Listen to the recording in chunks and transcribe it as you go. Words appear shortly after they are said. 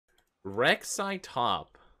Rek'Sai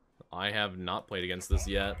top. I have not played against this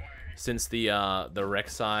yet. Since the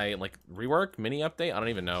Rek'Sai, like, rework, mini update? I don't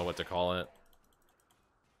even know what to call it.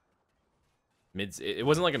 It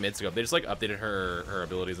wasn't like a mid-scope. They just, like, updated her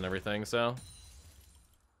abilities and everything, so.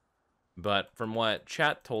 But from what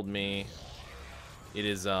chat told me, it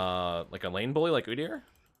is, like a lane bully like Udyr?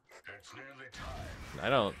 I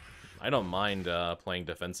don't mind, playing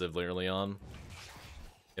defensively early on.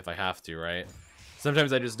 If I have to, right?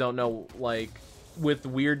 Sometimes I just don't know, like, with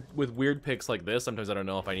weird picks like this, sometimes I don't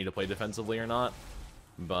know if I need to play defensively or not.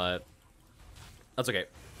 But that's okay.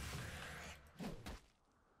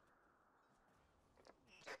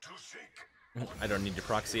 I don't need to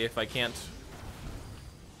proxy if I can't.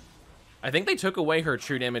 I think they took away her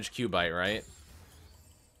true damage Q bite, right?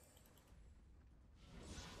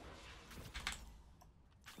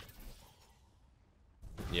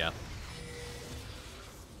 Yeah.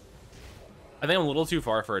 I think I'm a little too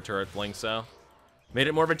far for a turret blink, so. Made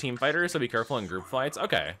it more of a team fighter, so be careful in group fights.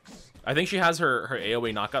 Okay. I think she has her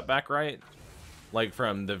AoE knockup back, right? Like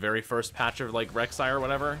from the very first patch of like Rek'Sai or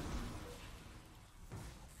whatever.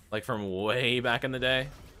 Like from way back in the day.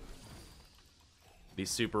 The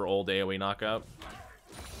super old AoE knockup.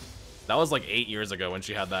 That was like 8 years ago when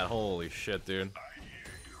she had that. Holy shit, dude.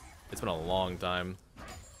 It's been a long time.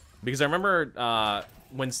 Because I remember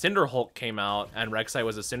when Cinderhulk came out and Rek'Sai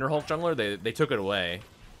was a Cinderhulk jungler, they took it away.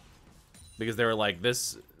 Because they were like,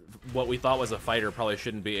 this, what we thought was a fighter probably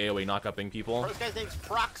shouldn't be AoE knock-upping people. Bro, this guy's name's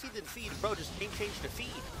Proxy then Feed. Bro, just name change to Feed.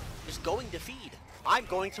 Just going to Feed. I'm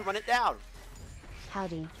going to run it down.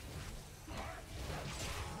 Howdy.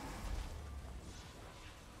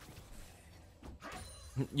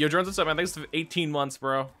 Yo, drones, what's up, man? Thanks for 18 months,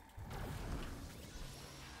 bro.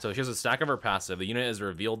 So she has a stack of her passive. The unit is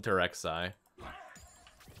revealed to Rek'Sai.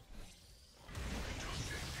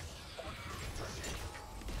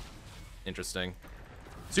 Interesting.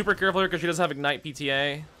 Super careful here because she does have Ignite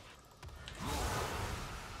PTA.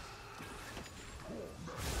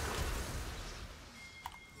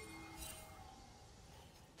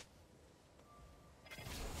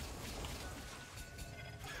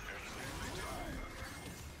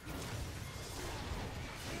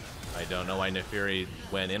 I don't know why Nefiri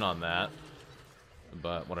went in on that,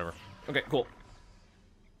 but whatever. Okay, cool.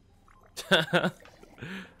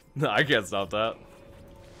 No, I can't stop that.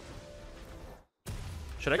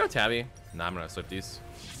 Should I go Tabby? Nah, I'm gonna swip these.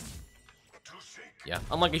 Yeah,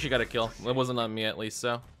 unlucky she got a kill. It wasn't on me at least,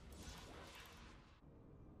 so.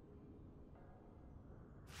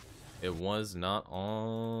 It was not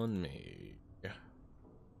on me.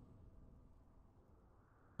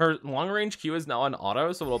 Her long range Q is now on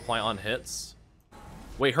auto, so it'll apply on hits.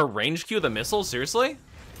 Wait, her range Q, the missile? Seriously?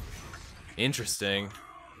 Interesting.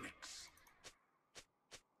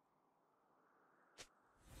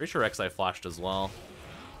 Pretty sure Rek'Sai flashed as well.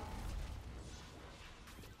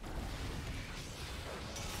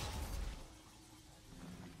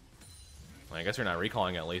 I guess you're not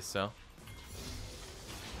recalling at least, so.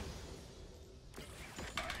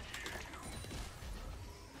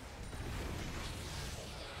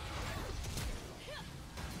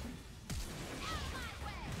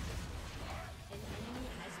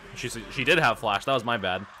 She did have flash. That was my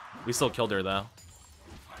bad. We still killed her though.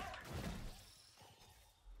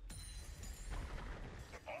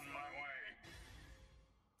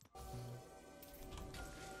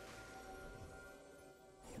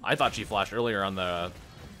 I thought she flashed earlier on the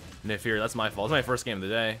Nefir. That's my fault. It's my first game of the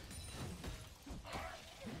day.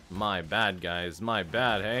 My bad, guys. My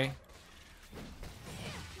bad, hey?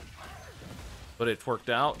 But it worked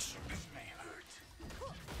out.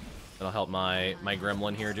 That'll help my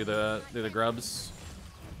gremlin here do the grubs.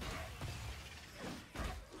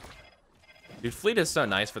 Dude, Fleet is so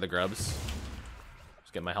nice for the grubs.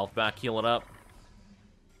 Just get my health back, heal it up.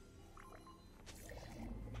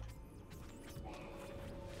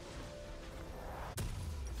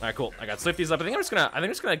 All right, cool. I got Swifties up. I think I'm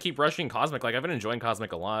just gonna keep rushing Cosmic. Like, I've been enjoying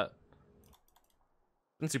Cosmic a lot.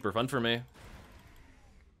 It's been super fun for me.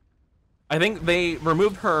 I think they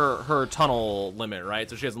removed her tunnel limit, right?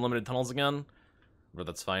 So she has unlimited tunnels again. But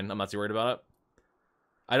that's fine. I'm not too worried about it.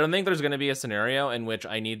 I don't think there's gonna be a scenario in which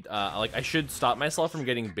I need, like, I should stop myself from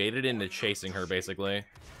getting baited into chasing her, basically.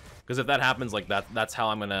 Because if that happens, like, that's how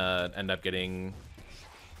I'm gonna end up getting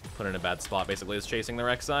put in a bad spot, basically, is chasing the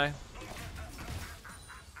Rek'Sai.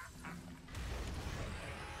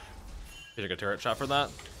 Take a turret shot for that.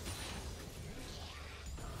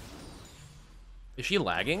 Is she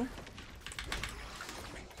lagging?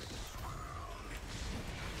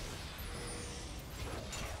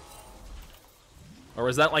 Or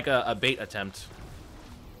was that like a bait attempt?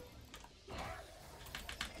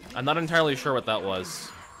 I'm not entirely sure what that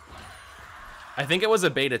was. I think it was a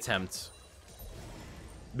bait attempt.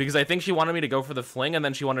 Because I think she wanted me to go for the fling, and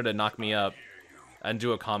then she wanted to knock me up and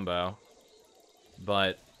do a combo.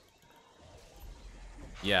 But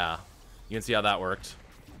yeah, you can see how that worked.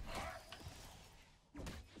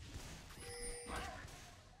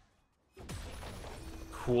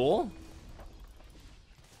 Cool.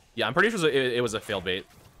 Yeah, I'm pretty sure it was a failed bait.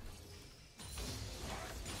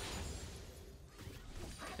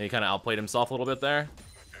 And he kind of outplayed himself a little bit there.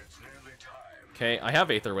 Okay, I have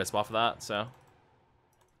Aether Wisp off of that, so.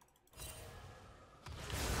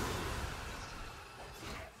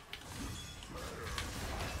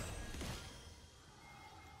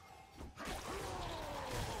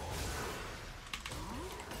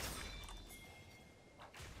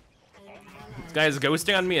 This guy's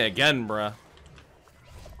ghosting on me again, bruh.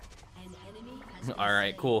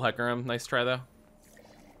 Alright, cool, Hecarim. Nice try, though.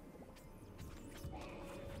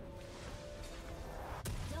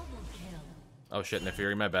 Oh shit,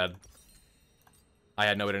 Nefiri, my bad. I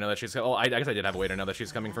had no way to know that she's... Oh, I guess I did have a way to know that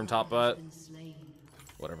she's coming from top, but...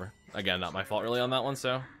 Whatever. Again, not my fault really on that one,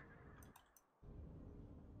 so...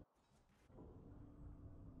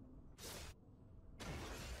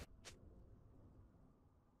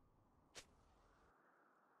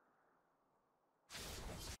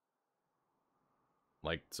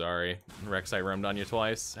 Like, sorry, Rex, I roamed on you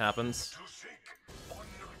twice. Happens.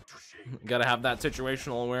 Gotta have that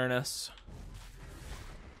situational awareness.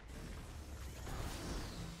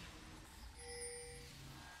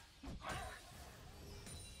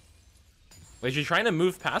 Wait, she's trying to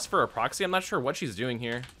move past for a proxy? I'm not sure what she's doing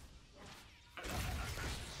here.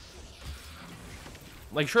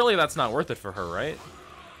 Like, surely that's not worth it for her, right?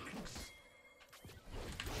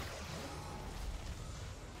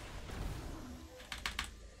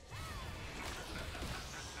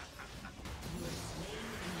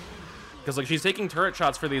 Because, like, she's taking turret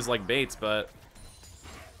shots for these, like, baits, but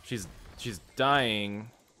she's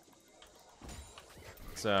dying.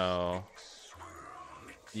 So,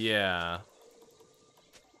 yeah.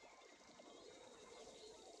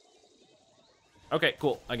 Okay,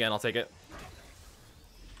 cool. Again, I'll take it.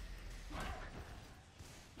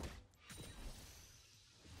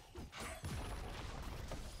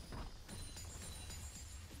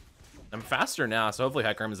 I'm faster now, so hopefully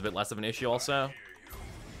Hecarim is a bit less of an issue also.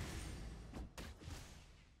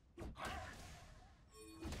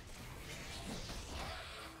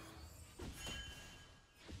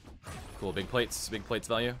 Cool, big plates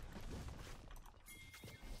value.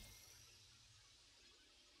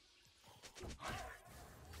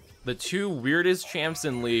 The two weirdest champs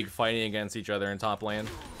in League fighting against each other in top lane.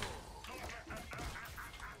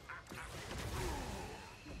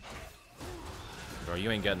 Bro,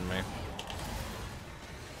 you ain't getting me.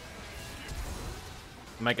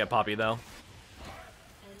 Might get Poppy though.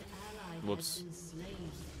 Whoops.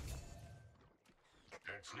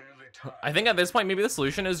 I think at this point, maybe the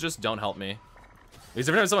solution is just don't help me. Because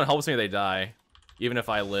every time someone helps me, they die. Even if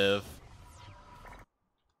I live.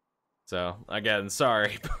 So, again,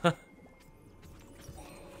 sorry.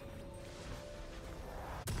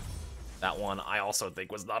 That one I also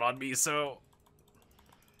think was not on me, so...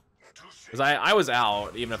 Because I was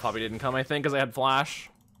out, even if Poppy didn't come, I think, because I had Flash.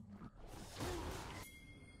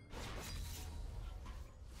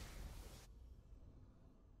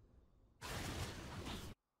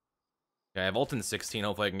 Okay, I have ult in 16,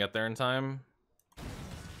 hopefully I can get there in time.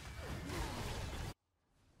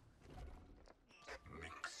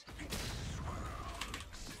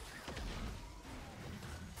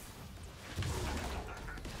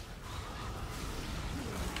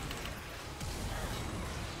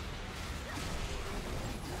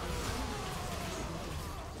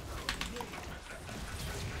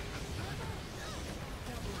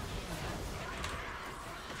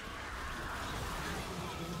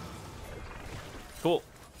 Cool.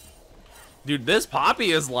 Dude, this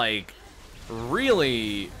Poppy is like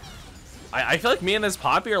really... I feel like me and this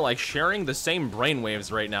Poppy are like sharing the same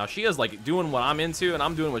brainwaves right now. She is like doing what I'm into and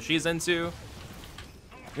I'm doing what she's into.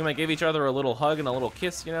 We might give each other a little hug and a little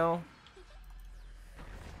kiss, you know?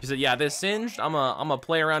 She said, yeah, this singed. I'm a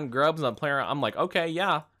play around grubs and I'm play around. I'm like, okay,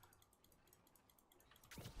 yeah.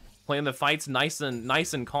 Playing the fights nice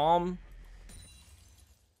and calm.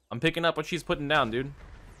 I'm picking up what she's putting down, dude.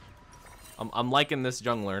 I'm liking this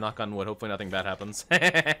jungler, knock on wood. Hopefully nothing bad happens.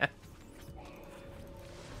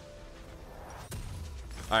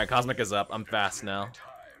 Alright, Cosmic is up. I'm fast now.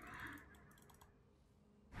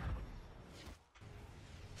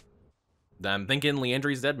 I'm thinking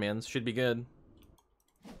Leandry's dead, man. This should be good.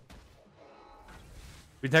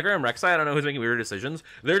 With Hecarim and Rek'Sai, I don't know who's making weird decisions.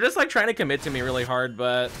 They're just like trying to commit to me really hard,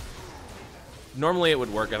 but normally it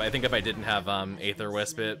would work. I think if I didn't have Aether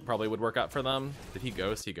Wisp, it probably would work out for them. Did he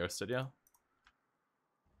ghost? He ghosted, yeah.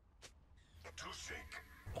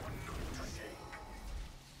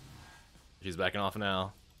 She's backing off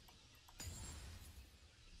now.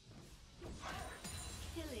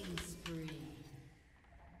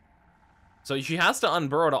 So she has to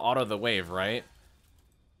unburrow to auto the wave, right?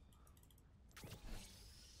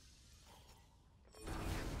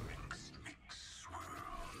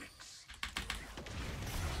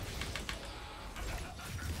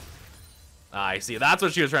 Ah, I see. That's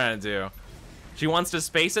what she was trying to do. She wants to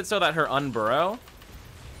space it so that her unburrow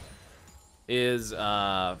is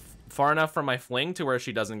far enough from my fling to where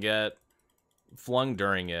she doesn't get flung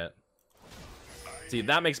during it. See,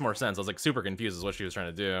 that makes more sense. I was like super confused as what she was trying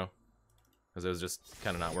to do, because it was just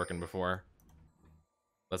kind of not working before.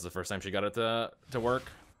 That's the first time she got it to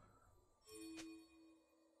work.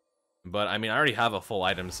 But I mean, I already have a full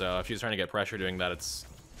item, so if she's trying to get pressure doing that, it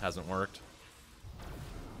hasn't worked.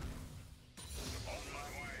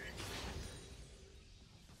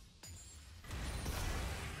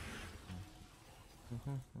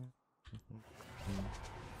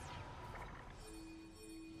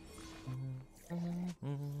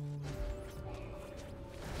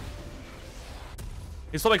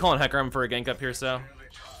 He's probably calling Hecarim for a gank up here, so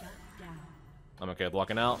I'm okay with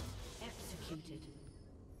walking out.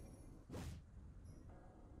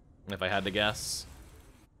 If I had to guess.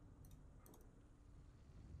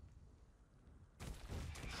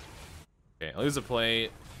 Okay, I lose a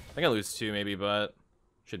plate. I think I lose 2 maybe, but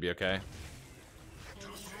should be okay.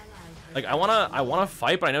 Like I wanna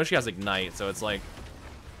fight, but I know she has Ignite, so it's like,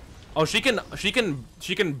 oh, she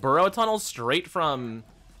can burrow tunnel straight from.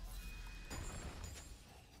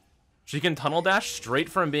 She can tunnel dash straight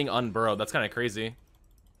from being unburrowed. That's kind of crazy.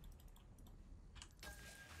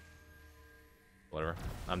 Whatever.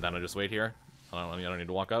 I'm down to just wait here. I don't need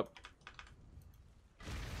to walk up.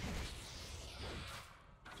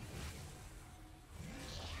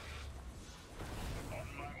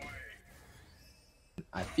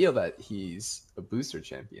 I feel that he's a booster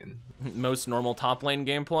champion. Most normal top lane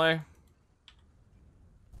gameplay.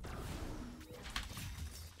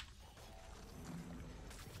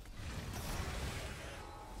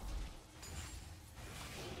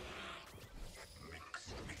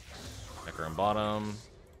 Hecarim bottom.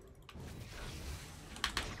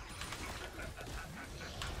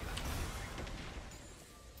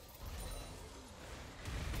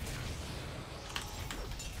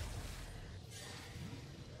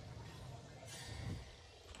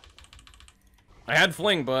 I had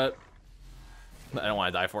fling, but I don't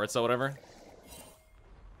want to die for it, so whatever.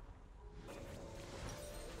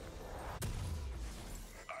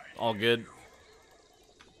 All good.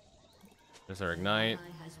 There's our ignite.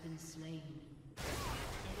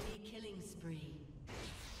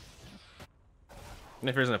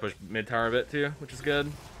 Nifir's gonna push mid tower a bit too, which is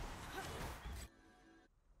good.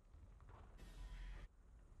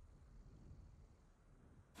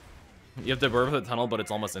 You have to burn with the tunnel, but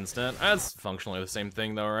it's almost instant. That's functionally the same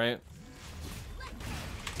thing though, right?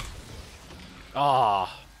 Ah,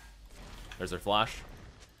 oh, there's their flash.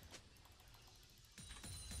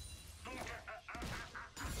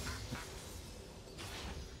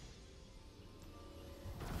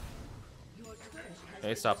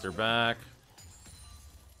 Okay, stopped her back.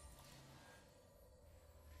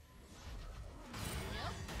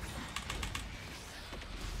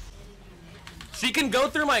 She can go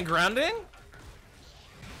through my grounding?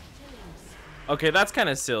 Okay, that's kind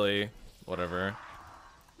of silly. Whatever.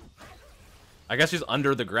 I guess she's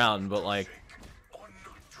under the ground, but like,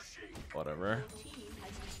 whatever.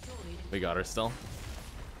 We got her still.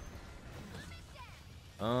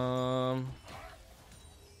 I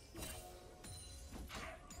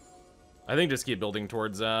think just keep building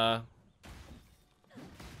towards Leandry's.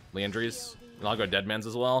 And I'll go Deadman's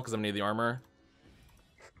as well, because I'm gonna need the armor.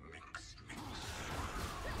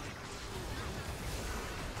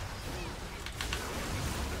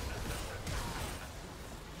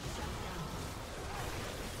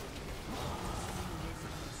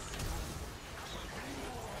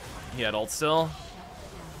 He had ult still.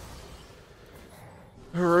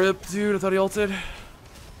 Rip, dude, I thought he ulted.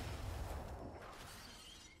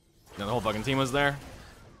 No, the whole fucking team was there.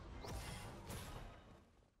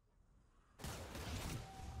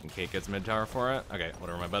 And Kate gets mid tower for it. Okay,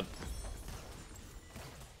 whatever, my bad.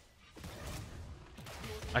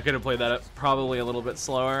 I could have played that probably a little bit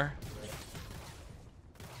slower.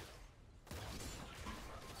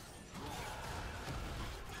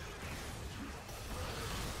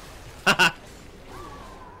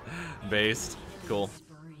 based. Cool.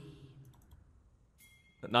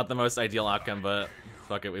 Not the most ideal outcome, but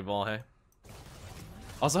fuck it, we ball, hey.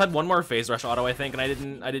 Also had one more phase rush auto, I think, and I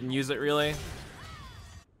didn't use it really.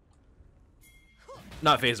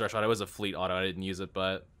 Not phase rush auto, it was a fleet auto, I didn't use it,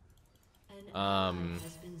 but I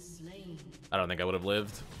don't think I would have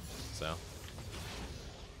lived, so.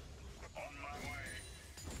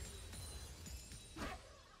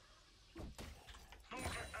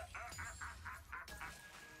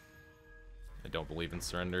 I don't believe in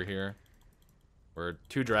surrender here. We're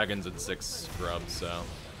 2 dragons and 6 scrubs, so.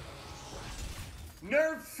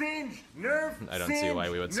 Nerf Singe! Nerf I don't see why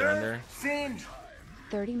we would surrender. Singe!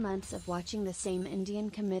 30 months of watching the same Indian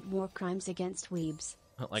commit war crimes against weebs.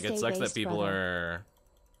 Like, Stay it sucks that based, people brother. are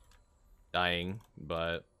dying,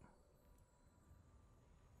 but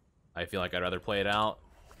I feel like I'd rather play it out.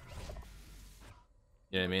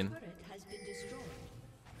 You know what I mean?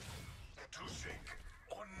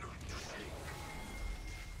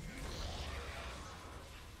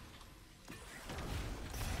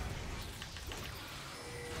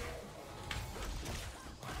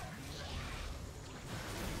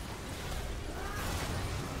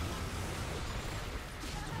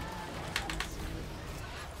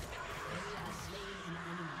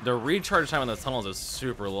 The recharge time on the tunnels is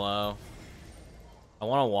super low. I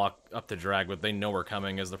want to walk up the drag, but they know we're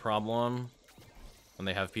coming is the problem. When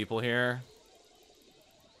they have people here.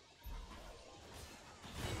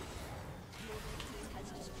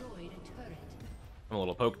 I'm a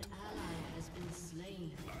little poked.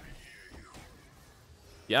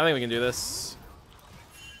 Yeah, I think we can do this.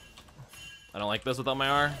 I don't like this without my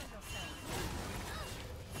R.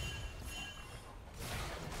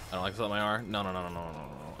 I don't like this without my R. No, no, no, no, no, no, no.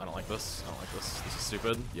 I don't like this. I don't like this. This is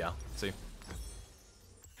stupid. Yeah, see.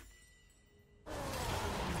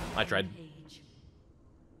 I tried.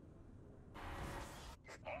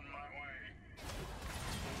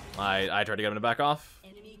 I tried to get him to back off.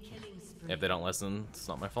 If they don't listen, it's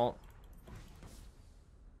not my fault.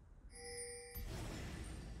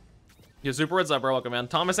 Yo, super, what's up, bro? Welcome, man.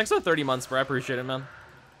 Thomas, thanks for 30 months, bro. I appreciate it, man.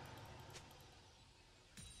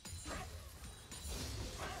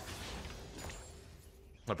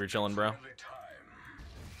 Hope you're chilling, bro.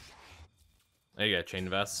 I get a chain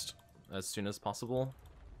vest as soon as possible.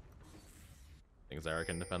 I think Zyra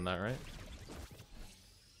can defend that, right?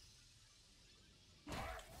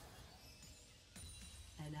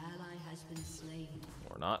 An ally has been slain.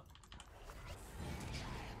 Or not.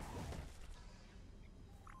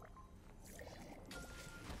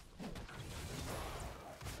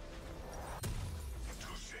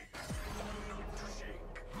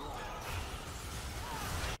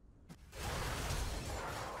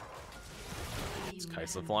 It's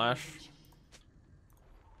Kaisa flash.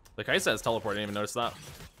 The Kaisa has teleport, I didn't even notice that.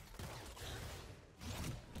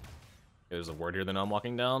 There's a ward here that I'm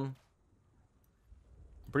walking down.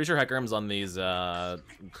 I'm pretty sure Hecarim's on these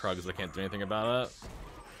Krugs that can't do anything about it.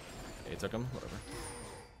 Okay, he took him, whatever.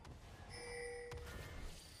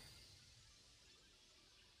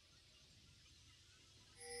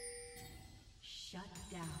 Shut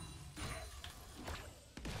down.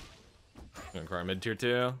 I'm gonna cry mid tier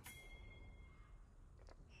 2.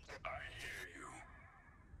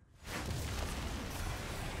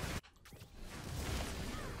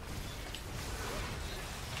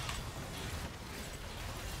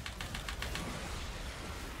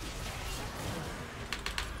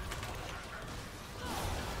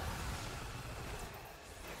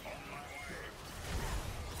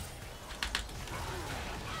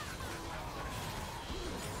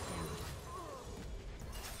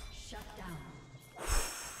 Shut down.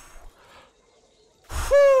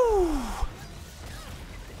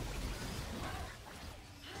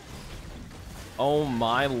 Oh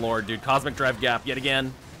my lord, dude. Cosmic Drive Gap yet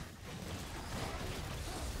again.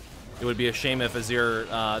 It would be a shame if Azir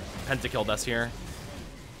pentakilled us here.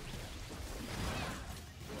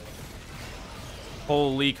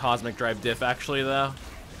 Holy Cosmic Drive diff, actually, though.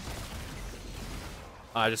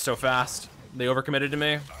 Just so fast. They overcommitted to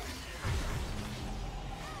me.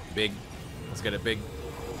 Big. Let's get it big.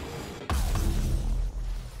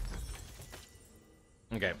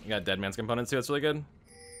 Okay, we got Dead Man's components too. That's really good.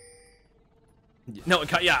 No,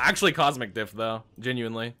 yeah, actually Cosmic diff, though.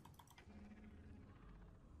 Genuinely.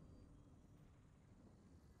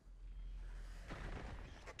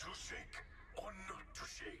 To shake or not to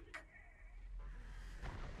shake.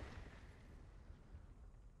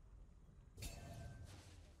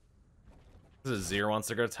 This is Azir wants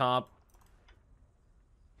to go top.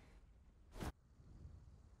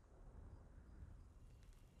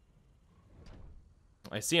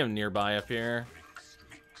 I see him nearby up here.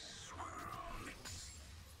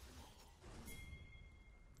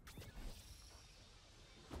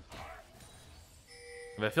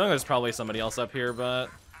 I feel like there's probably somebody else up here, but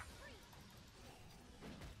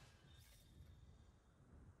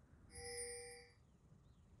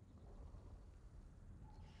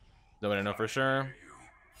nobody know for sure.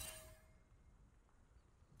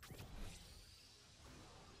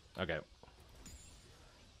 Okay.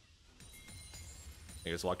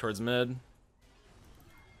 You just walk towards mid.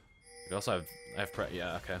 We also have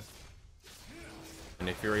yeah, okay. And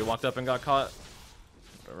if Fury walked up and got caught.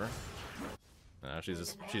 Whatever. No,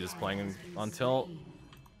 she's just playing on tilt.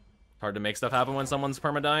 Hard to make stuff happen when someone's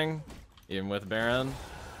perma-dying, even with Baron.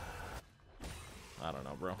 I don't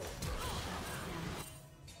know, bro.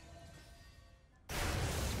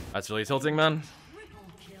 That's really tilting, man.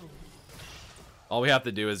 All we have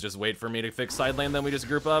to do is just wait for me to fix side lane, then we just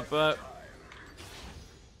group up, but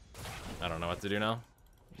I don't know what to do now.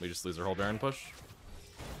 We just lose our whole Baron push.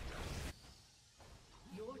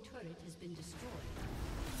 Your turret has been destroyed.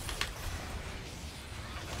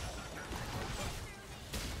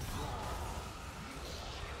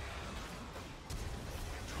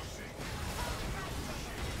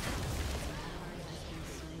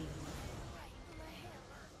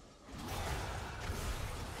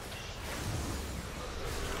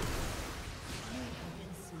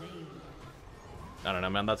 I don't know,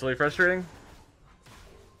 man. That's really frustrating.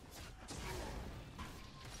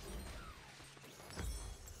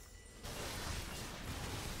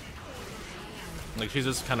 Like, she's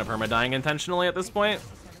just kind of perma-dying intentionally at this point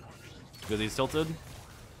because he's tilted.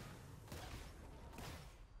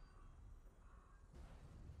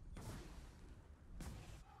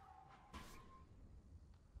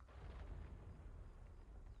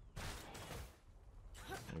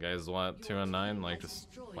 You guys want 2 and 9, like just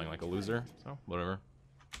playing like a loser, so whatever.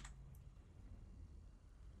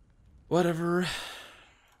 Whatever.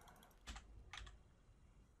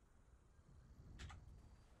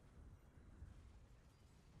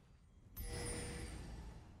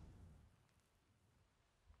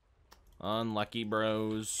 Unlucky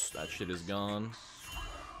bros, that shit is gone.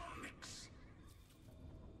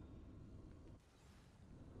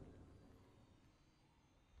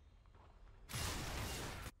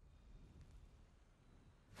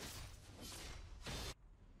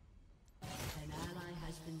 An ally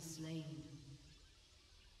has been slain.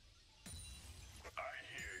 I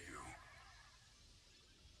hear you.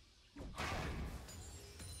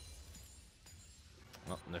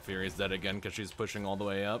 Well, Nefiri's dead again because she's pushing all the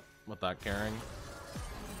way up without caring.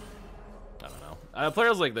 I don't know.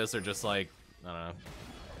 Players like this are just like, I don't know.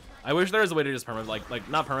 I wish there was a way to just like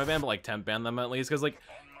not permaban, but like temp ban them at least, because like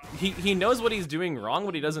he knows what he's doing wrong,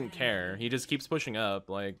 but he doesn't care. He just keeps pushing up,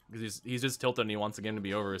 like, because he's just tilted and he wants the game to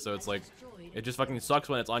be over. So it's like, it just fucking sucks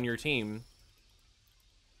when it's on your team.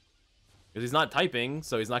 Because he's not typing,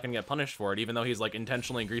 so he's not gonna get punished for it, even though he's like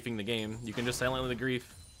intentionally griefing the game. You can just silently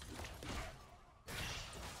grief.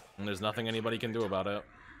 And there's nothing anybody can do about it,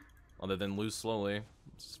 other than lose slowly.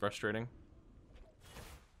 It's frustrating.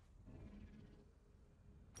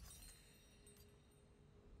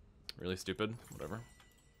 Really stupid, whatever.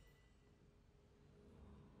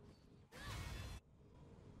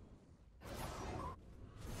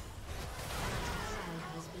 Ally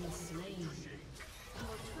has been slain.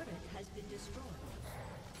 Your turret has been destroyed.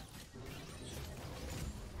 Your turret has been destroyed.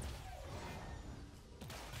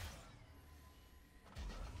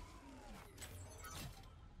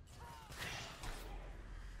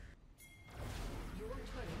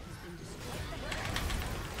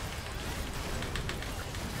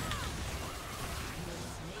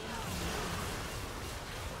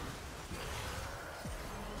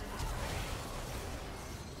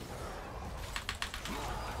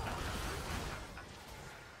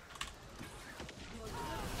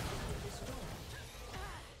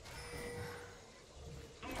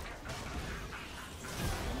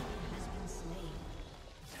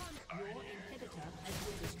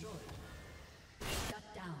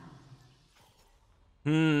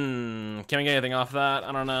 Can we get anything off that?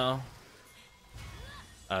 I don't know.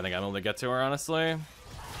 I don't think I'm able to get to her, honestly. Your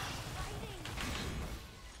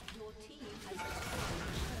team has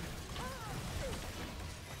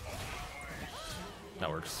That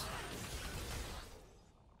works.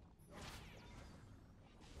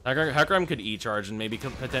 Hecarim could E-charge and maybe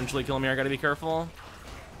potentially kill me. I gotta be careful.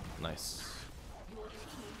 Nice. your team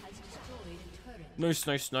has destroyed a turret. Nice,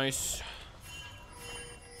 nice, nice.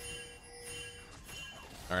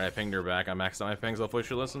 Alright, I pinged her back. I maxed out my pings. Hopefully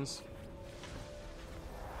she listens.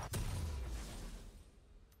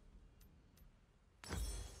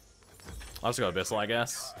 I'll just go Abyssal, I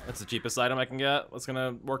guess. That's the cheapest item I can get. That's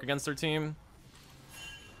gonna work against their team.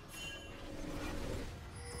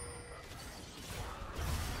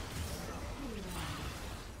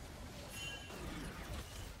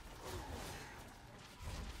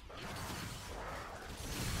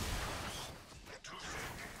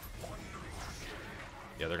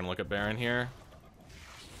 Yeah, they're gonna look at Baron here.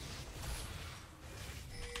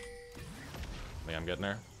 Yeah, I'm getting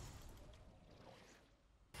there.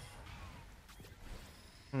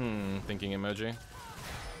 Thinking emoji.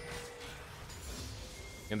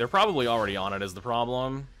 And they're probably already on it is the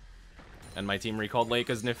problem. And my team recalled late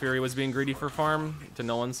because Nefiri was being greedy for farm, to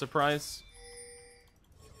no one's surprise.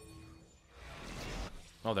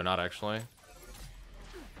 Oh, they're not actually.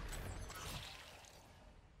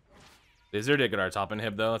 They zero did get our top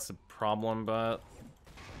inhib though, that's a problem, but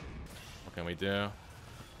what can we do?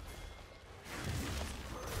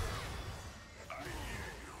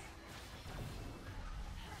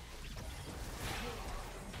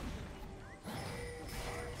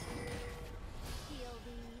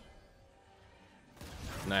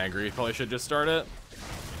 And I agree, probably should just start it.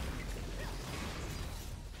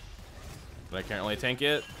 But I can't really tank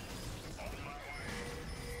it.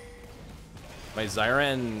 My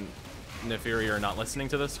Zyra and Nefiri are not listening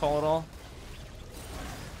to this call at all.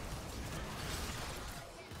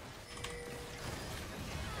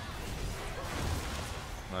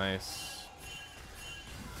 Nice.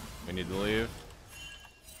 We need to leave.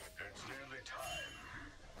 It's nearly time.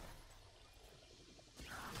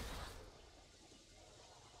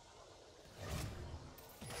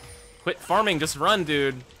 Quit farming, just run,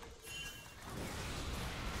 dude.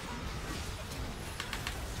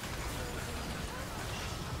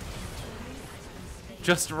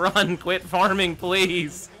 Just run, quit farming,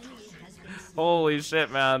 please. Holy shit,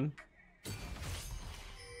 man.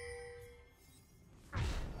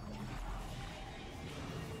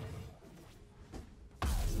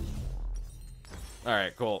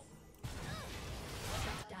 Alright, cool.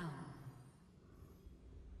 Down.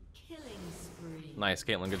 Killing spree. Nice,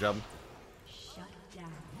 Caitlyn, good job. Shut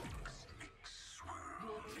down.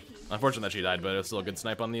 Your team Unfortunate that she died, but it was still a good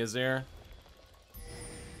snipe on the Azir.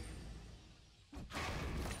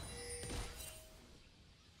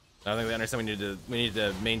 I think they understand we need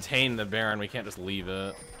to maintain the Baron. We can't just leave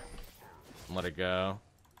it and let it go.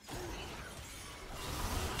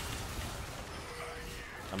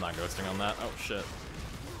 I'm not ghosting on that. Oh shit.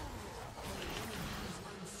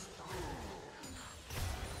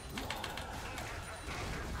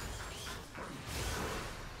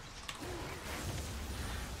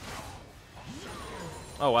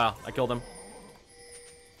 Oh wow, I killed him.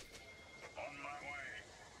 On my way.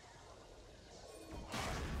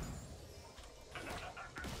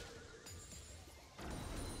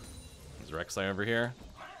 There's Rek'Sai over here.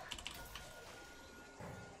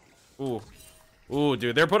 Ooh. Ooh,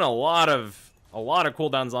 dude, they're putting a lot of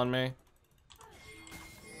cooldowns on me.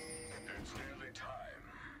 It's nearly time.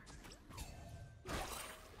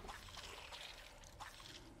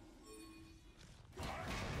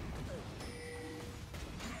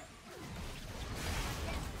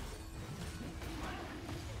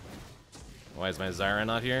 Why is my Zyra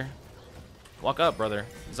not here? Walk up, brother.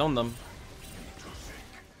 Zone them.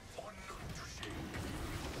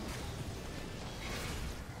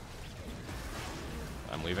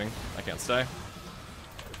 I'm leaving. I can't stay.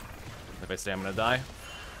 If I stay, I'm gonna die.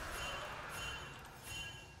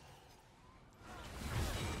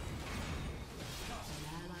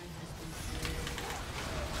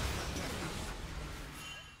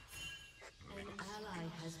 An ally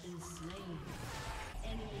has been slain.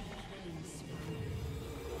 Enemy killing spree.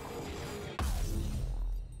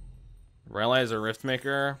 Rally is a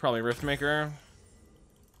Riftmaker. Probably Riftmaker.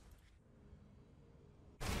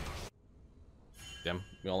 Damn,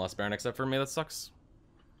 we all lost Baron except for me. That sucks.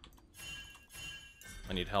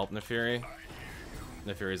 I need help, Nefiri.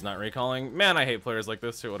 Nefiri's not recalling. Man, I hate players like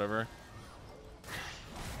this too, whatever.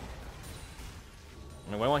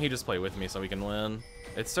 I mean, why won't he just play with me so we can win?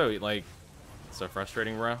 It's so, like, so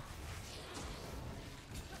frustrating, bro.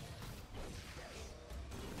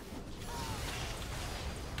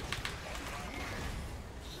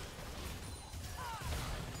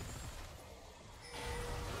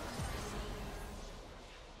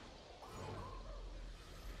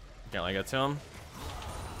 Can't let get to him.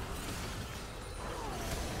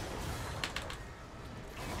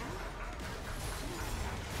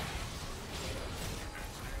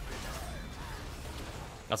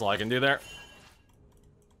 That's all I can do there.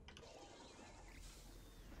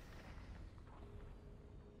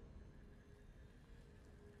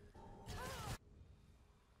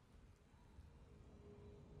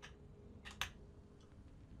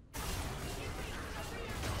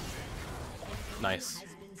 Nice.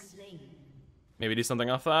 Has been slain. Maybe do something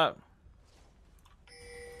off that.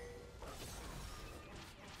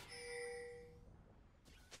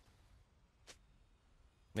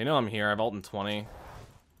 They know I'm here. I've ult in 20.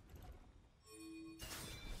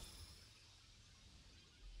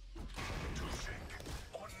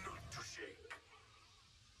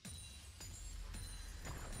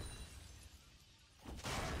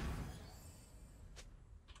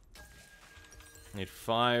 Need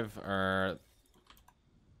 5 or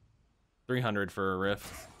 300 for a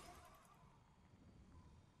rift.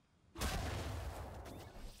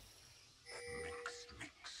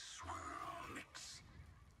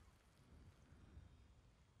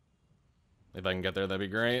 If I can get there, that'd be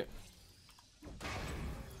great.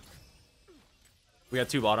 We got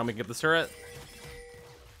 2 bottom, we can get the turret.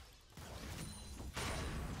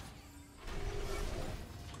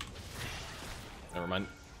 Never mind.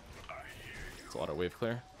 It's a lot of wave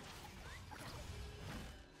clear.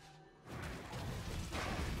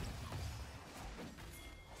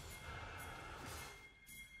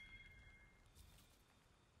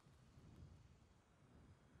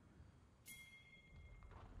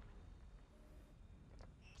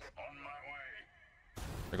 On my way.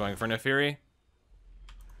 They're going for Nefiri.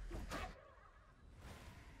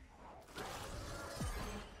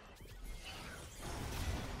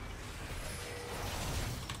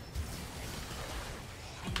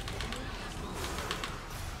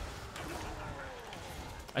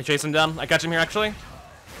 I chase him down. I catch him here, actually.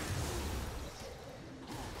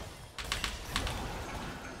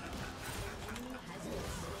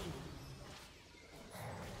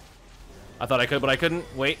 I thought I could, but I couldn't.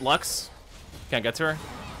 Wait, Lux. Can't get to her.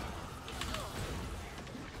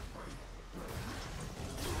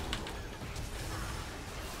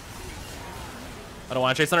 I don't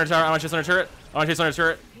want to chase on her tower. I want to chase on her turret. I want to chase on her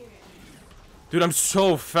turret. Dude, I'm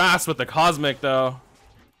so fast with the Cosmic, though.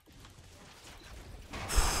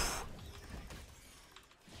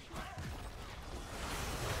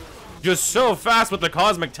 Just so fast with the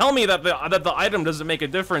Cosmic. Tell me that the item doesn't make a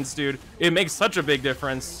difference, dude. It makes such a big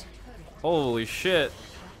difference. Holy shit.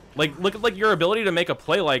 Like, look at like your ability to make a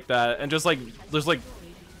play like that and just like there's like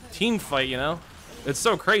team fight, you know? It's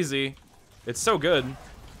so crazy. It's so good.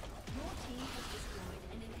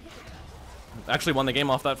 Actually won the game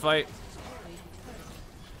off that fight.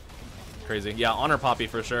 Crazy. Yeah, honor Poppy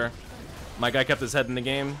for sure. My guy kept his head in the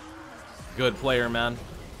game. Good player, man.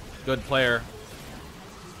 Good player.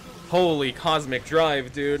 Holy Cosmic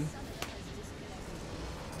Drive, dude.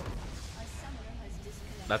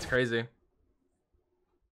 That's crazy.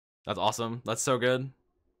 That's awesome. That's so good.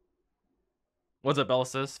 What's up,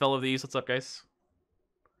 Belsis? Fellow of the East, what's up, guys?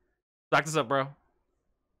 Back this up, bro.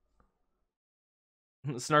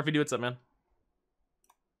 Snarfy, dude, what's up, man?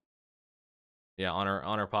 Yeah,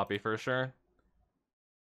 honor Poppy for sure.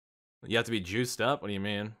 You have to be juiced up? What do you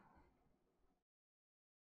mean?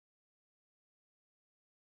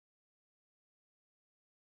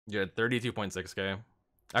 You had 32.6k.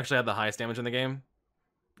 Actually had the highest damage in the game.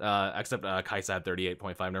 Except Kaisa had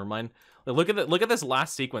 38.5. Never mind. Look at this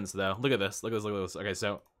last sequence though. Look at this. Look at this. Okay,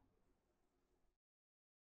 so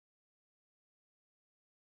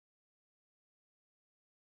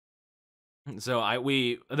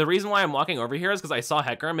the reason why I'm walking over here is because I saw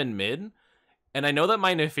Hecarim in mid, and I know that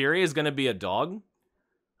my Nefiri is gonna be a dog.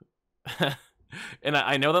 And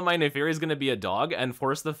I know that my Nefiri is gonna be a dog and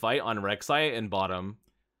force the fight on Rek'Sai in bottom.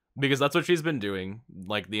 Because that's what she's been doing,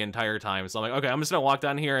 like, the entire time. So I'm like, okay, I'm just gonna walk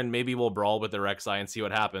down here and maybe we'll brawl with the Rek'Sai and see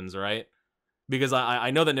what happens, right? Because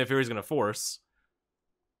I know that Nefiri's gonna force.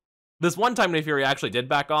 This one time Nefiri actually did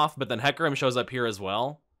back off, but then Hecarim shows up here as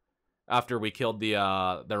well. After we killed the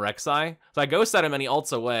Rek'Sai. So I ghost at him and he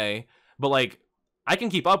ults away. But, like, I can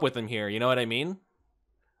keep up with him here, you know what I mean?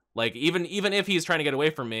 Like, even if he's trying to get away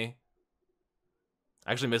from me.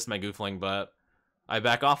 I actually missed my goofling, but I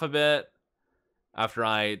back off a bit. After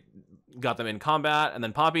I got them in combat, and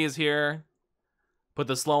then Poppy is here. Put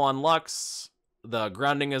the slow on Lux, the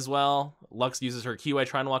grounding as well. Lux uses her Q, I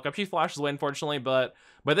try and walk up. She flashes away, unfortunately, but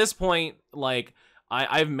by this point, like,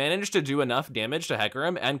 I've managed to do enough damage to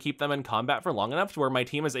Hecarim and keep them in combat for long enough to where my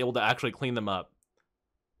team is able to actually clean them up.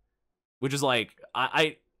 Which is like,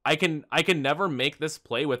 I can never make this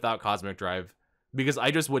play without Cosmic Drive, because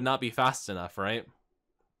I just would not be fast enough, right?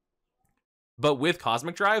 But with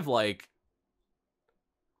Cosmic Drive, like,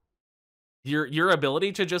 your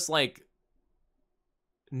ability to just like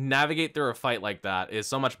navigate through a fight like that is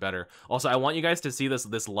so much better. Also, I want you guys to see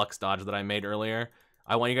this Lux dodge that I made earlier.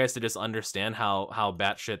 I want you guys to just understand how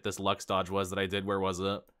batshit this Lux dodge was that I did. Where was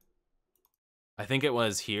it? I think it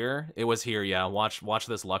was here. It was here. Yeah, watch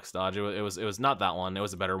this Lux dodge. It was not that one. It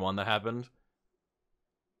was a better one that happened.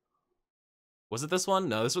 Was it this one?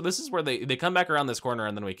 No, this is where they come back around this corner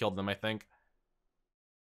and then we killed them, I think.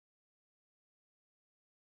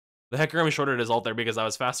 The Hecarim shorted his ult there because I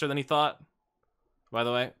was faster than he thought. By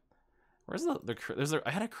the way, where's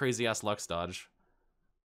I had a crazy ass Lux dodge.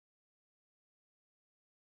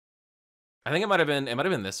 I think it might have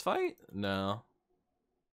been this fight. No,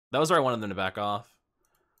 that was where I wanted them to back off.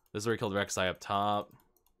 This is where he killed Rek'Sai up top.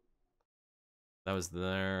 That was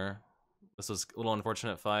there. This was a little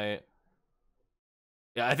unfortunate fight.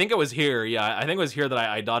 Yeah, I think it was here. Yeah, I think it was here that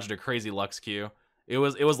I dodged a crazy Lux Q. It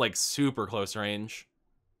was like super close range.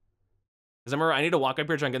 Because I remember I need to walk up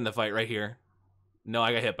here trying to get in the fight right here. No,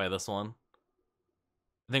 I got hit by this one.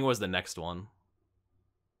 I think it was the next one.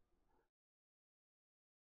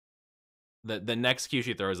 The next Q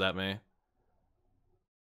she throws at me.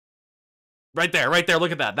 Right there,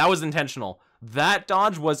 look at that. That was intentional. That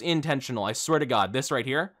dodge was intentional, I swear to God. This right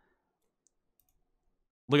here.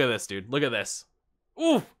 Look at this, dude. Look at this.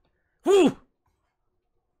 Ooh! Woo!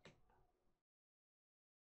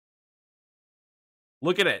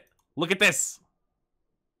 Look at it. Look at this.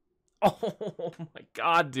 Oh my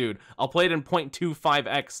God, dude. I'll play it in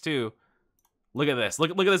 0.25x too. Look at this.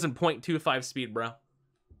 Look at this in 0.25 speed, bro.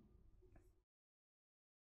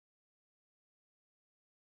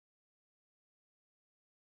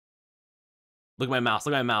 Look at my mouse.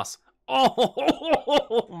 Look at my mouse.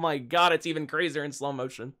 Oh my God, it's even crazier in slow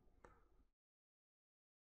motion.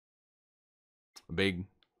 Big.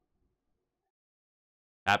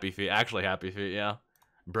 Happy feet. Actually happy feet, yeah.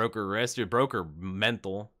 Broker wrist. Dude, broker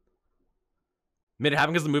mental. Mid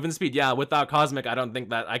having because the movement speed, yeah, without Cosmic, I don't think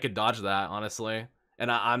that I could dodge that, honestly.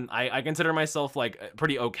 And I consider myself like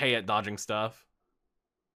pretty okay at dodging stuff.